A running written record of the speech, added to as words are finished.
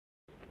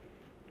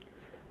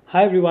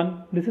Hi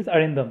everyone, this is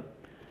Arindam.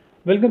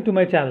 Welcome to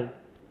my channel.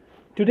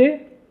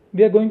 Today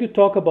we are going to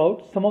talk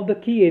about some of the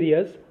key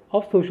areas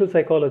of social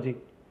psychology.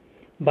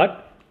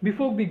 But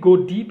before we go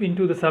deep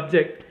into the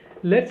subject,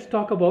 let's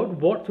talk about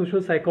what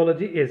social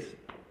psychology is.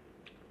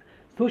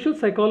 Social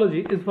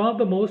psychology is one of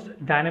the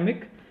most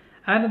dynamic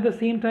and at the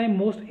same time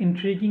most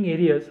intriguing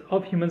areas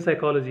of human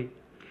psychology.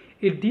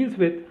 It deals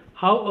with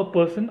how a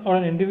person or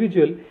an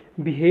individual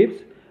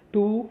behaves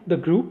to the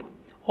group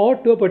or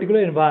to a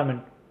particular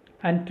environment.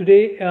 And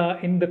today,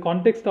 in the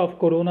context of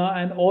corona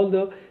and all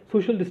the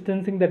social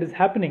distancing that is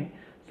happening,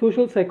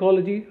 social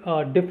psychology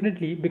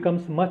definitely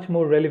becomes much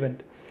more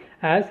relevant,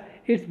 as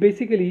it's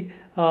basically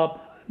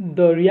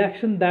the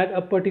reaction that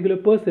a particular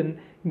person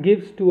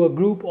gives to a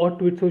group or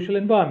to its social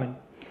environment.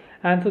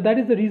 And so that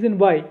is the reason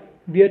why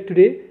we are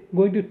today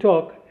going to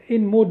talk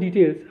in more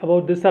details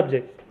about this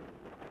subject.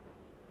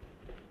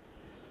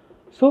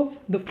 So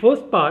the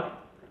first part,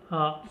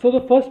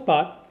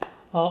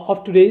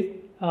 of today's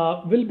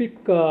will be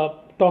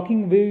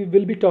talking. We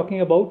will be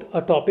talking about a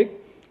topic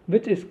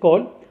which is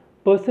called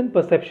person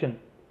perception.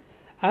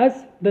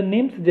 As the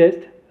name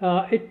suggests,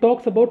 it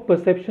talks about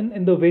perception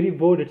in the very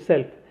word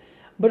itself.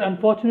 But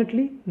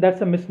unfortunately, that's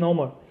a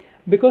misnomer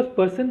because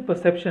person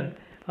perception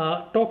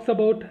talks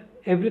about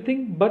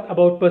everything but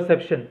about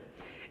perception.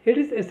 It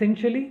is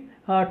essentially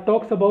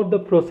talks about the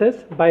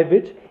process by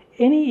which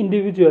any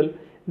individual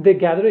they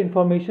gather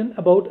information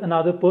about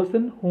another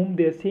person whom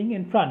they are seeing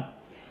in front.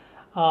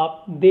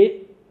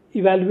 They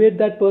evaluate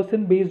that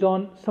person based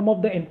on some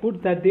of the inputs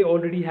that they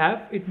already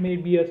have. It may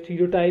be a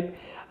stereotype,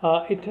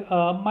 it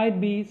might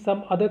be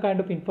some other kind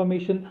of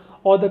information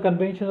or the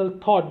conventional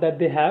thought that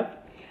they have,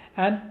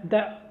 and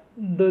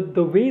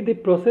the way they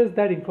process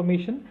that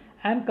information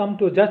and come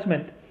to a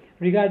judgment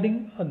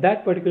regarding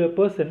that particular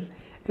person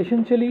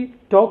essentially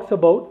talks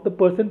about the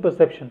person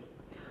perception.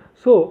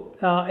 So,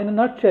 in a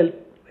nutshell,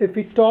 if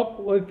we talk,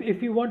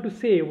 if we want to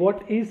say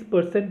what is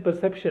person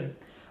perception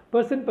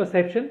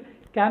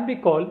can be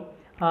called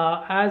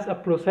as a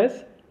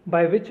process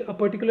by which a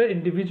particular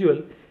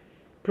individual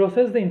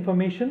process the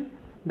information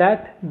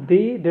that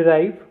they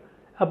derive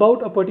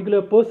about a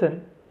particular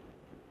person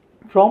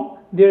from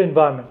their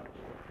environment.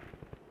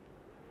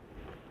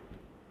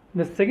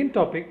 The second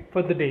topic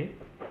for the day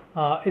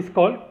is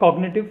called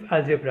cognitive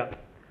algebra.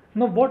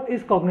 Now, what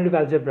is cognitive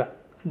algebra?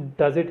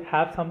 Does it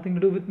have something to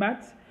do with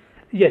maths?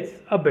 Yes,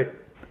 a bit.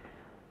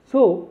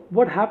 So,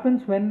 what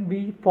happens when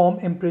we form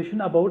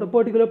impression about a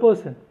particular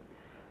person?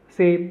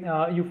 Say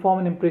you form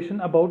an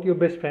impression about your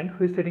best friend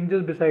who is sitting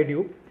just beside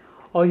you,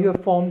 or you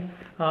have formed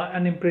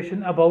an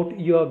impression about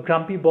your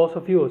grumpy boss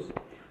of yours.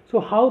 So,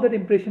 how that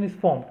impression is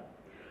formed?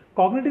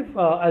 Cognitive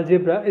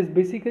algebra is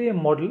basically a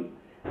model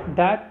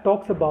that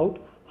talks about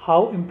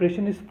how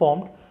impression is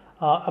formed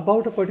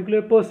about a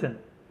particular person.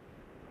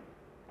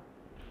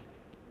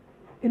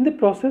 In the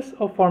process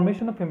of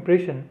formation of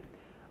impression,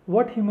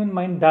 what human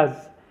mind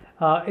does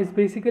is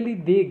basically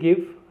they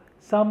give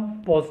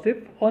some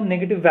positive or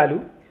negative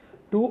value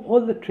to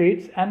all the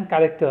traits and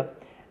character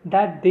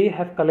that they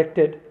have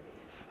collected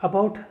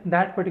about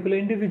that particular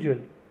individual.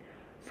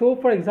 So,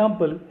 for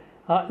example,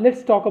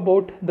 let's talk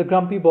about the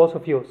grumpy boss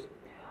of yours.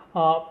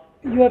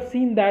 You have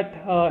seen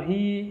that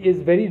he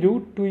is very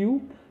rude to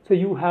you, so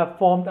you have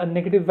formed a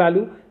negative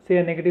value, say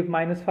a negative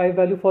 -5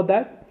 value for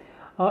that.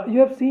 You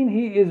have seen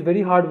he is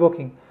very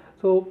hardworking,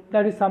 so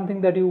that is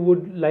something that you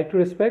would like to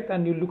respect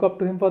and you look up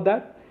to him for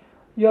that.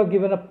 You have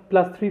given a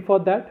 +3 for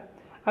that.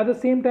 At the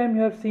same time,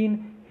 you have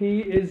seen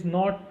he is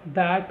not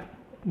that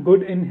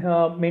good in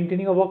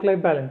maintaining a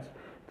work-life balance,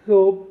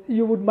 so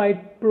you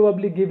might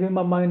probably give him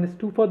a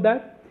 -2 for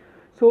that.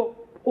 So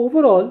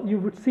overall, you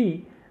would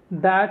see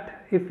that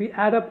if we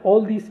add up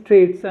all these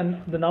traits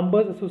and the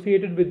numbers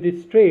associated with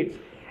these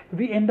traits,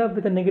 we end up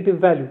with a negative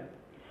value,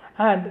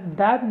 and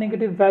that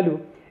negative value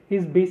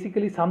is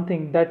basically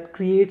something that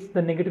creates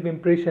the negative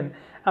impression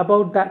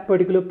about that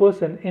particular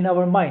person in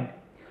our mind.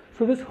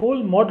 So this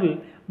whole model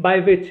by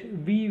which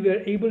we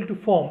were able to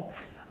form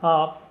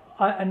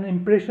an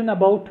impression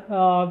about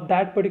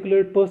that particular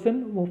person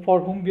for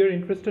whom we are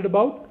interested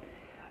about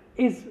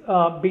is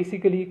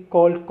basically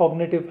called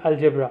cognitive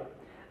algebra.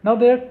 Now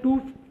there are two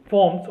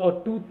forms or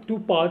two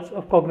parts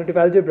of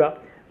cognitive algebra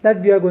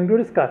that we are going to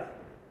discuss.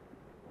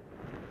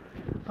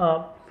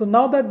 So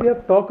now that we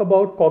have talked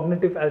about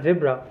cognitive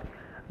algebra,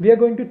 we are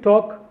going to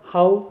talk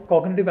how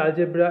cognitive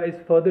algebra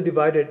is further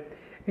divided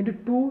into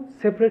two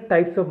separate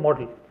types of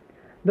model.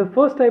 The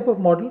first type of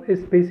model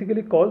is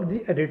basically called the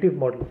additive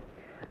model.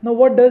 Now,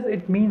 what does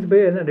it mean by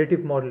an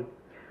additive model?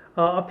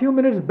 A few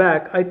minutes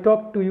back, I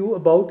talked to you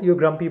about your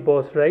grumpy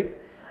boss, right?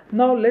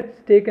 Now, let's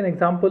take an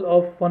example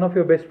of one of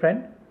your best friend.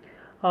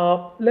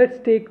 Let's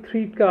take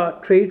three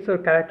traits or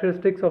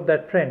characteristics of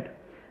that friend.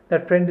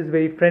 That friend is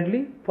very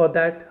friendly. For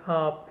that,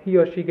 he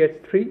or she gets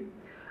 3.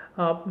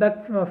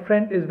 That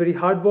friend is very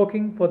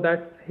hardworking. For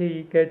that,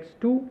 he gets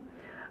 2.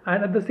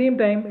 And at the same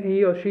time,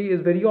 he or she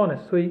is very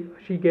honest, so he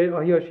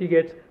or she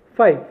gets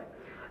 5.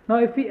 Now,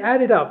 if we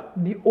add it up,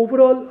 the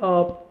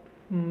overall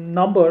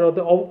number or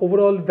the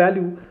overall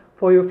value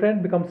for your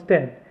friend becomes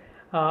 10.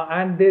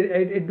 and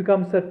it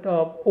becomes an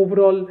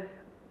overall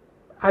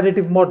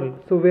additive model.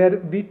 So where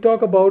we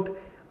talk about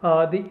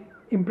the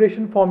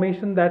impression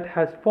formation that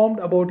has formed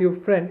about your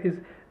friend is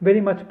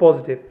very much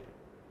positive.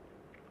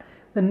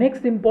 The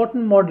next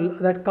important model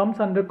that comes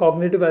under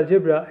cognitive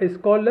algebra is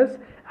called as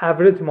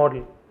average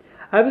model.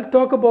 I will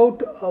talk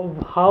about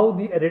how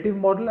the additive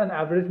model and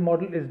average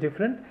model is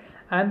different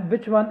and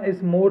which one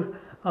is more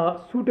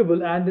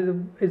suitable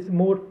and is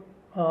more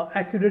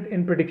accurate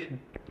in prediction.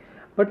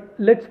 But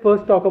let's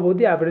first talk about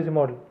the average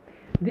model.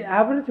 The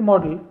average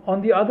model,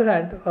 on the other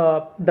hand,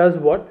 does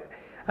what?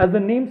 As the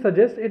name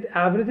suggests, it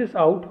averages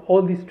out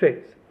all these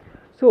traits.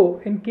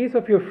 So, in case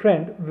of your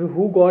friend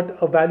who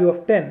got a value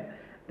of 10,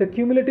 the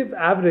cumulative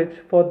average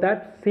for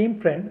that same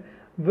friend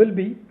will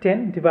be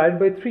 10 divided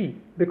by 3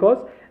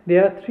 because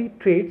there are 3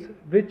 traits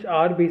which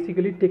are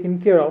basically taken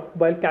care of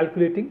while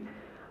calculating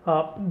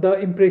the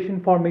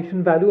impression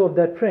formation value of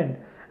that friend,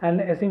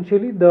 and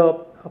essentially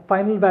the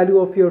final value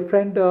of your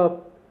friend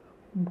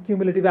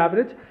cumulative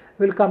average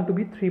will come to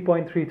be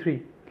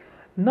 3.33.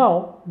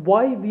 Now,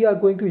 why we are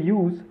going to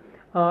use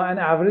an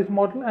average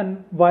model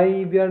and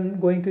why we are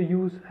going to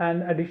use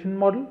an addition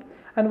model,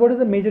 and what is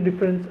the major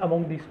difference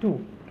among these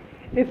two?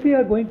 If we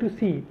are going to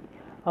see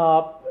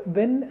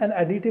when an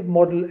additive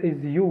model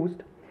is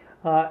used,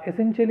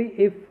 essentially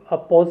if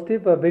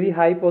a very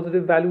high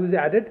positive value is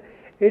added,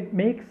 it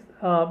makes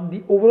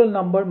the overall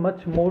number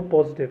much more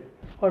positive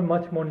or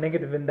much more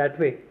negative in that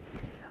way.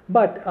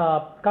 But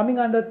coming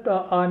under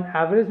an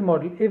average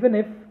model, even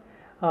if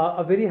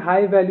a very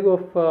high value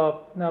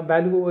of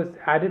value was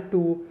added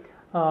to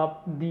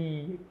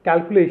the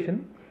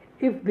calculation,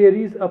 if there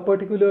is a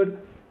particular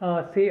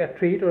say a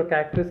trait or a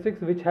characteristics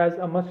which has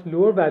a much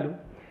lower value,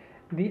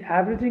 the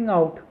averaging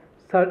out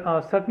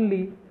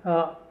certainly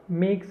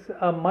makes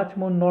a much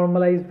more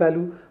normalized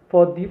value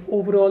for the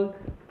overall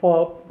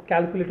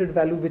calculated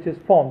value which is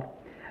formed,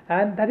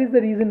 and that is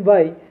the reason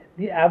why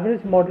the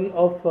average model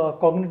of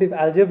cognitive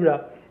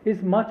algebra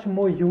is much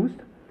more used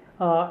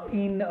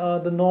in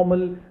the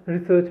normal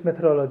research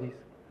methodologies.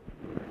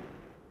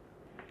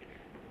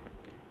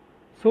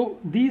 So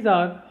these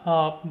are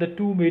the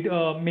two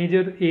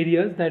major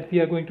areas that we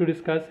are going to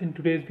discuss in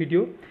today's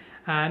video,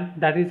 and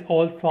that is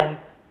all from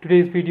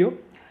today's video.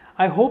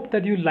 I hope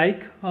that you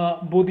like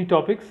both the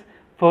topics,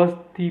 first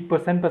the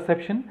percent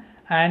perception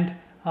and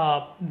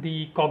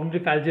the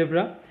cognitive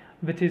algebra,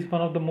 which is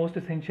one of the most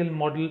essential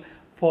model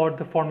for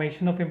the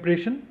formation of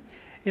impression.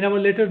 In our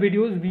later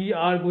videos, we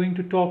are going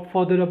to talk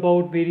further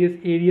about various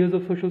areas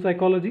of social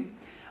psychology.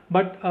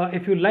 But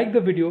if you like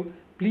the video,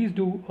 please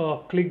do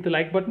click the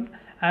like button,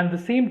 and at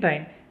the same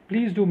time,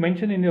 please do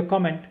mention in your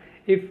comment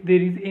if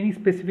there is any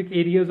specific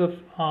areas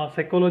of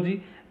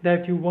psychology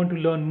that you want to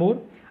learn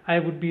more. I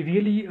would be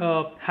really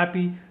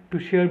happy to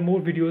share more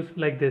videos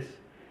like this.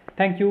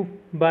 Thank you.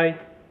 Bye.